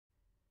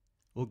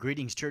Well,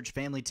 greetings, church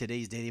family.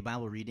 Today's daily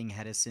Bible reading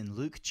had us in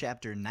Luke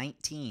chapter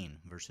 19,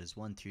 verses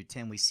 1 through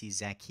 10. We see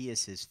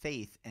Zacchaeus'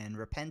 faith and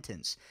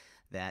repentance.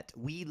 That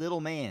wee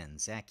little man,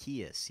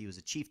 Zacchaeus, he was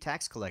a chief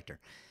tax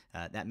collector.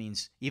 That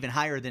means even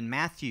higher than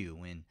Matthew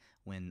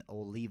when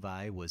old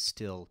Levi was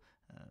still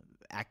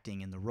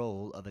acting in the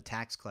role of a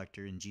tax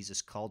collector, and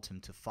Jesus called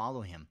him to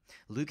follow him.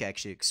 Luke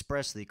actually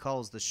expressly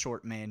calls the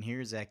short man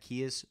here,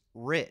 Zacchaeus,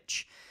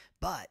 rich.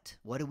 But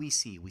what do we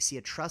see? We see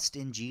a trust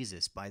in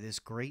Jesus by this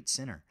great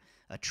sinner,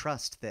 a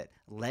trust that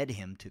led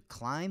him to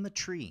climb a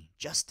tree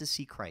just to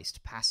see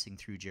Christ passing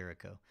through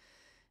Jericho.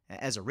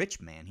 As a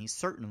rich man, he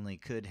certainly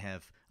could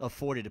have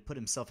afforded to put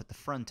himself at the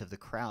front of the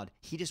crowd.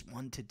 He just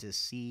wanted to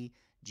see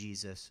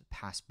Jesus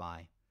pass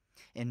by.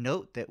 And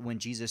note that when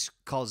Jesus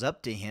calls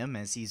up to him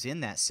as he's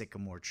in that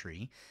sycamore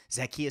tree,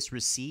 Zacchaeus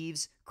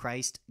receives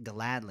Christ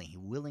gladly. He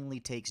willingly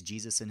takes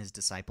Jesus and his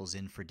disciples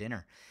in for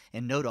dinner.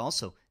 And note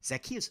also,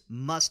 Zacchaeus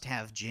must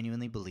have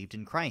genuinely believed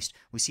in Christ.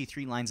 We see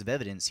three lines of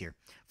evidence here.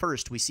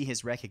 First, we see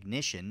his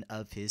recognition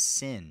of his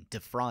sin,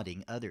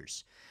 defrauding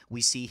others.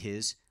 We see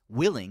his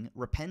willing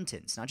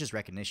repentance, not just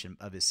recognition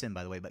of his sin,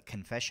 by the way, but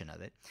confession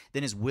of it.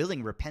 Then his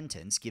willing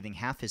repentance, giving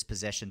half his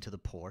possession to the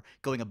poor,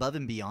 going above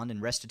and beyond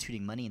and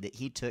restituting money that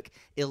he took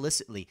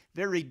illicitly.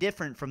 Very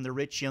different from the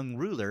rich young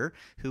ruler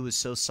who was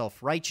so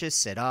self-righteous,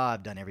 said,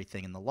 I've done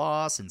everything in the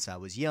law since I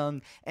was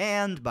young,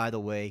 and by the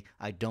way,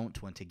 I don't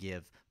want to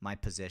give my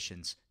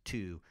possessions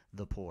to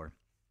the poor.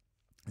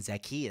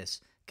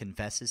 Zacchaeus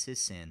confesses his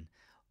sin,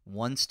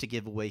 wants to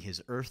give away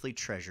his earthly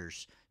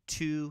treasures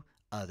to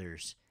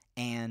others,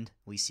 and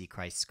we see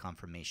Christ's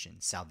confirmation.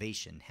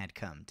 Salvation had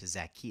come to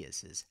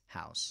Zacchaeus'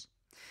 house.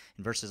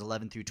 In verses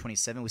 11 through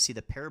 27, we see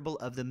the parable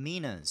of the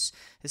minas.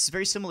 This is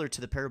very similar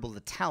to the parable of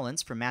the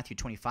talents from Matthew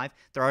 25.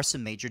 There are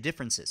some major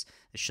differences.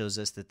 It shows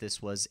us that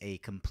this was a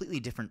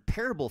completely different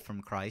parable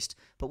from Christ,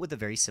 but with a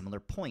very similar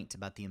point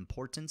about the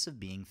importance of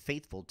being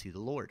faithful to the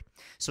Lord.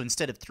 So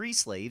instead of 3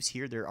 slaves,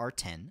 here there are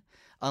 10.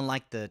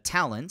 Unlike the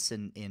talents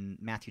in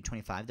Matthew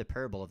 25, the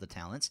parable of the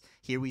talents,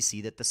 here we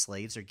see that the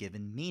slaves are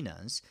given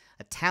minas.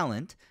 A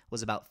talent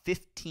was about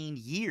 15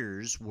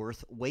 years'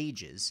 worth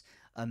wages.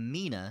 A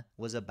mina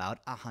was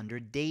about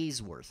 100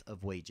 days' worth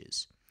of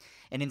wages.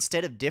 And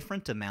instead of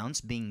different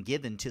amounts being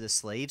given to the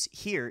slaves,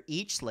 here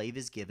each slave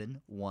is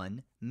given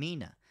 1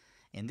 mina.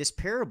 And this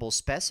parable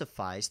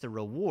specifies the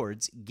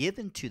rewards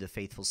given to the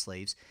faithful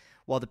slaves,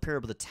 while the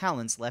parable of the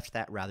talents left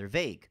that rather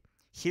vague.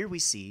 Here we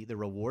see the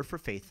reward for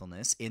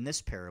faithfulness in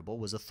this parable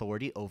was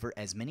authority over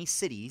as many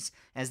cities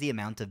as the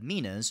amount of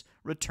minas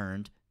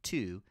returned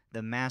to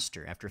the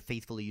master after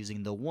faithfully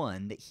using the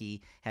one that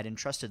he had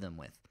entrusted them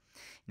with.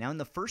 Now, in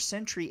the 1st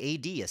century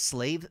A.D., a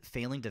slave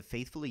failing to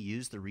faithfully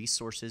use the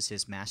resources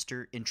his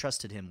master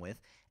entrusted him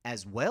with,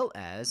 as well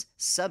as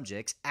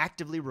subjects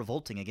actively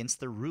revolting against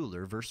their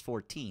ruler, verse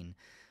 14,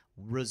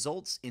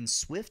 results in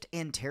swift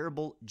and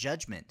terrible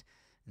judgment.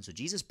 And so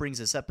Jesus brings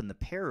this up in the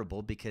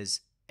parable because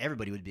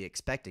everybody would be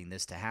expecting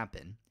this to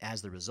happen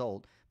as the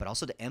result, but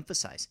also to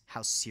emphasize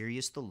how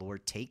serious the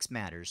Lord takes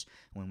matters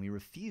when we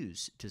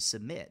refuse to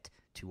submit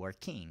to our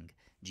King,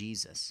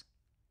 Jesus.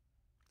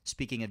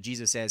 Speaking of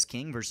Jesus as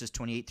King, verses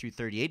 28 through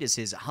 38 is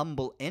his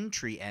humble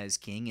entry as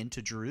King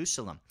into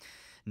Jerusalem.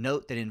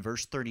 Note that in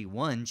verse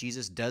 31,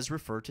 Jesus does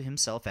refer to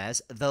himself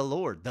as the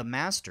Lord, the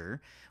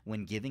Master,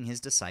 when giving his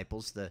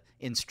disciples the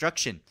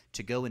instruction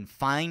to go and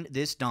find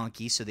this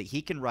donkey so that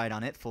he can ride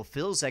on it,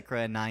 fulfill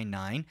Zechariah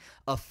 9:9,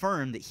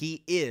 affirm that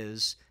he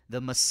is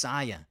the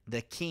Messiah,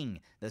 the King,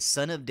 the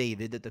Son of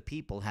David that the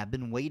people have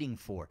been waiting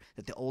for,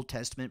 that the Old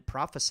Testament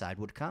prophesied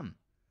would come.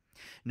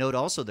 Note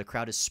also the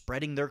crowd is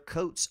spreading their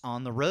coats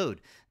on the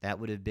road. That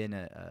would have been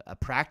a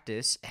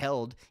practice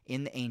held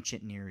in the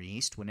ancient Near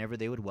East whenever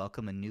they would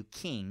welcome a new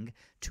king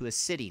to a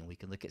city. We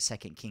can look at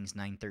 2 Kings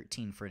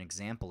 9:13 for an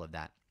example of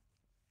that.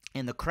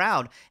 And the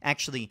crowd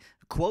actually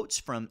quotes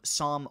from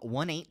Psalm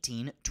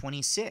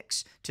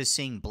 118:26 to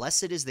sing,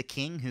 "Blessed is the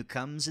King who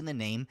comes in the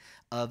name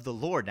of the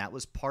Lord." That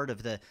was part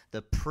of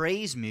the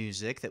praise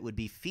music that would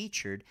be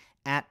featured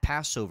at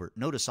Passover.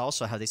 Notice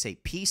also how they say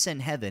peace in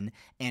heaven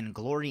and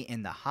glory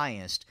in the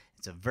highest.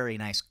 It's a very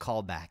nice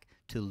callback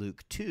to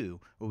Luke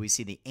 2, where we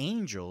see the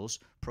angels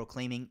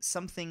proclaiming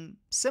something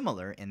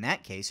similar. In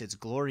that case, it's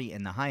glory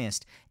in the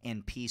highest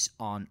and peace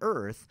on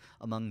earth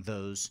among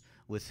those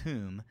with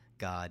whom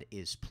God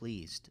is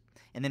pleased.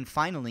 And then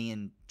finally,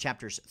 in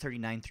chapters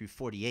 39 through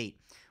 48,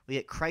 we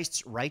get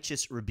Christ's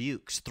righteous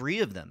rebukes, 3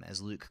 of them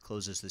as Luke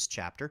closes this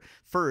chapter.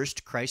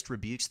 First, Christ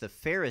rebukes the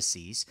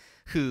Pharisees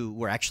who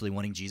were actually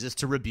wanting Jesus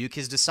to rebuke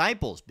his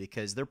disciples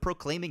because they're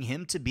proclaiming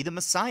him to be the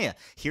Messiah,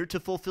 here to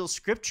fulfill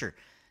Scripture.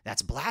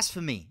 That's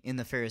blasphemy in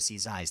the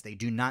Pharisees' eyes. They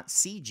do not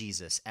see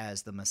Jesus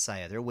as the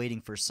Messiah. They're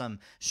waiting for some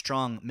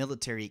strong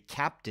military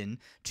captain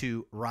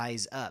to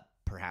rise up,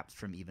 perhaps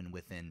from even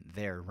within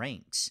their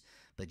ranks.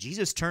 But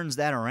Jesus turns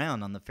that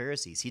around on the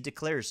Pharisees. He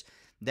declares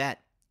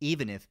that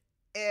even if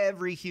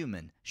every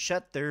human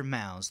shut their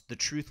mouths, the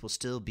truth will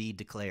still be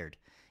declared.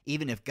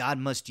 Even if God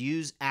must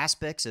use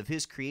aspects of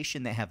his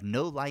creation that have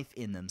no life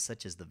in them,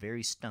 such as the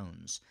very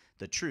stones,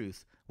 the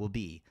truth will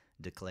be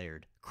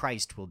declared.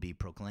 Christ will be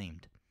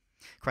proclaimed.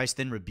 Christ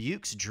then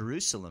rebukes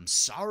Jerusalem,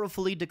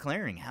 sorrowfully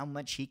declaring how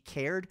much he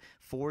cared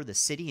for the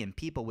city and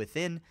people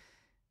within,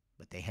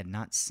 but they had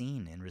not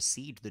seen and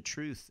received the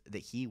truth that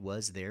he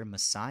was their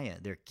Messiah,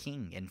 their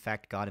King, in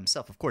fact, God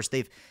himself. Of course,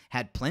 they've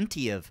had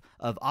plenty of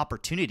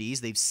opportunities.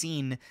 They've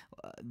seen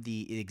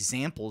the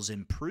examples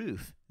and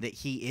proof that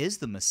he is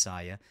the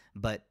Messiah,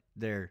 but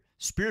their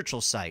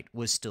spiritual sight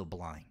was still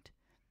blind.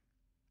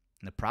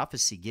 And the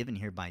prophecy given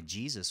here by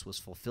Jesus was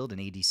fulfilled in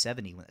AD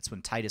 70. That's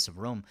when Titus of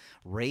Rome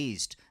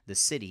razed the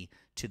city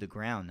to the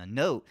ground. Now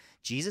note,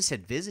 Jesus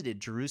had visited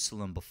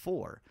Jerusalem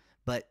before,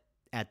 but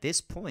at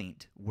this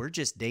point, we're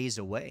just days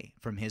away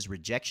from his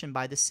rejection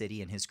by the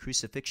city and his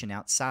crucifixion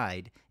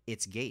outside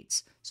its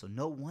gates. So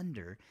no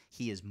wonder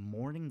he is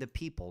mourning the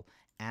people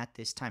at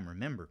this time.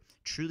 Remember,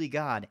 truly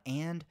God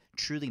and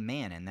truly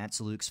man, and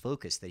that's Luke's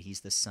focus, that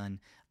he's the Son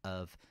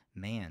of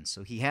Man.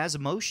 So he has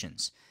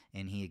emotions,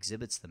 and he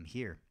exhibits them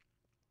here.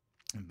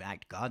 In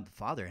fact, God the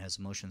Father has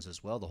emotions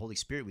as well. The Holy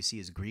Spirit, we see,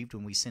 is grieved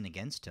when we sin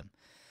against him.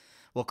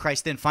 Well,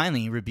 Christ then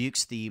finally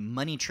rebukes the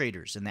money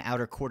traders in the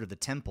outer court of the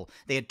temple.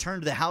 They had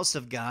turned the house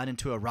of God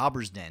into a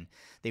robber's den.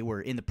 They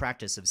were in the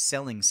practice of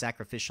selling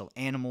sacrificial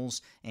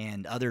animals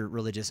and other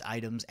religious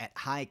items at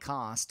high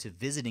cost to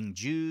visiting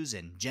Jews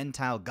and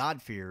Gentile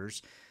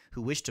God-fearers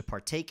who wished to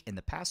partake in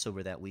the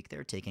Passover that week.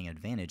 They're taking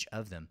advantage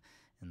of them.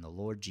 And the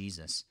Lord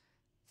Jesus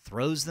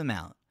throws them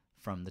out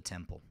from the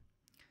temple.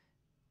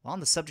 Well,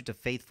 on the subject of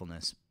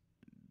faithfulness,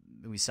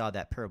 we saw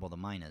that parable, the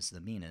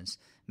minas.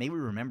 May we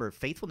remember,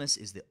 faithfulness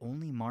is the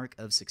only mark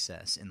of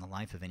success in the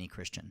life of any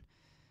Christian.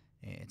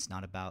 It's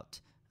not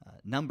about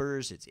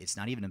numbers. It's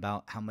not even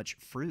about how much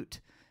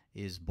fruit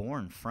is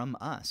born from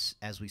us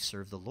as we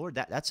serve the Lord.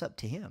 That's up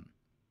to him.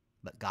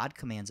 But God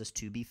commands us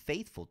to be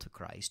faithful to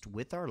Christ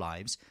with our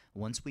lives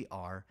once we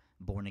are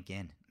born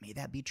again. May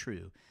that be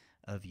true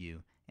of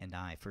you and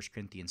I. 1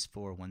 Corinthians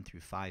 4,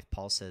 1-5,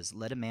 Paul says,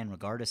 "Let a man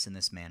regard us in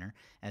this manner,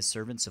 as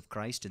servants of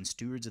Christ and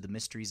stewards of the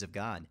mysteries of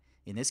God.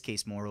 In this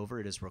case, moreover,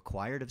 it is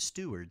required of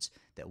stewards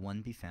that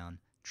one be found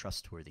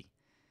trustworthy.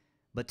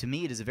 But to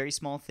me it is a very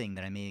small thing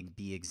that I may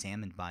be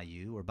examined by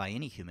you or by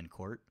any human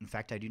court. In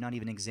fact, I do not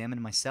even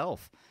examine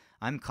myself.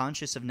 I am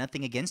conscious of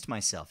nothing against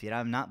myself, yet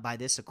I am not by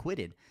this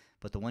acquitted.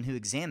 But the one who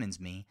examines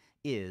me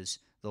is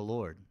the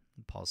Lord."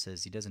 Paul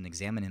says he doesn't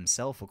examine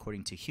himself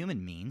according to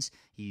human means.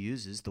 He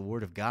uses the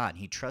Word of God.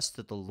 He trusts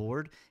that the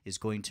Lord is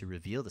going to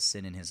reveal the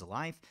sin in his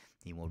life.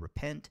 He will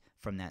repent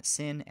from that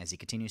sin as he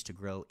continues to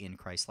grow in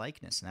Christ's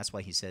likeness. And that's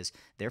why he says,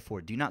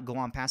 "Therefore, do not go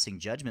on passing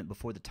judgment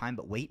before the time,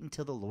 but wait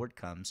until the Lord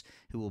comes,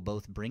 who will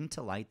both bring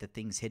to light the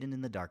things hidden in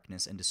the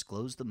darkness and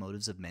disclose the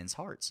motives of men's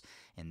hearts.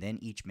 And then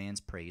each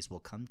man's praise will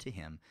come to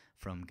him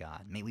from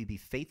God." May we be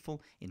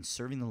faithful in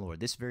serving the Lord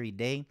this very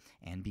day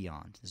and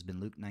beyond. This has been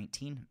Luke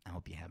 19. I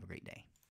hope you have a great day.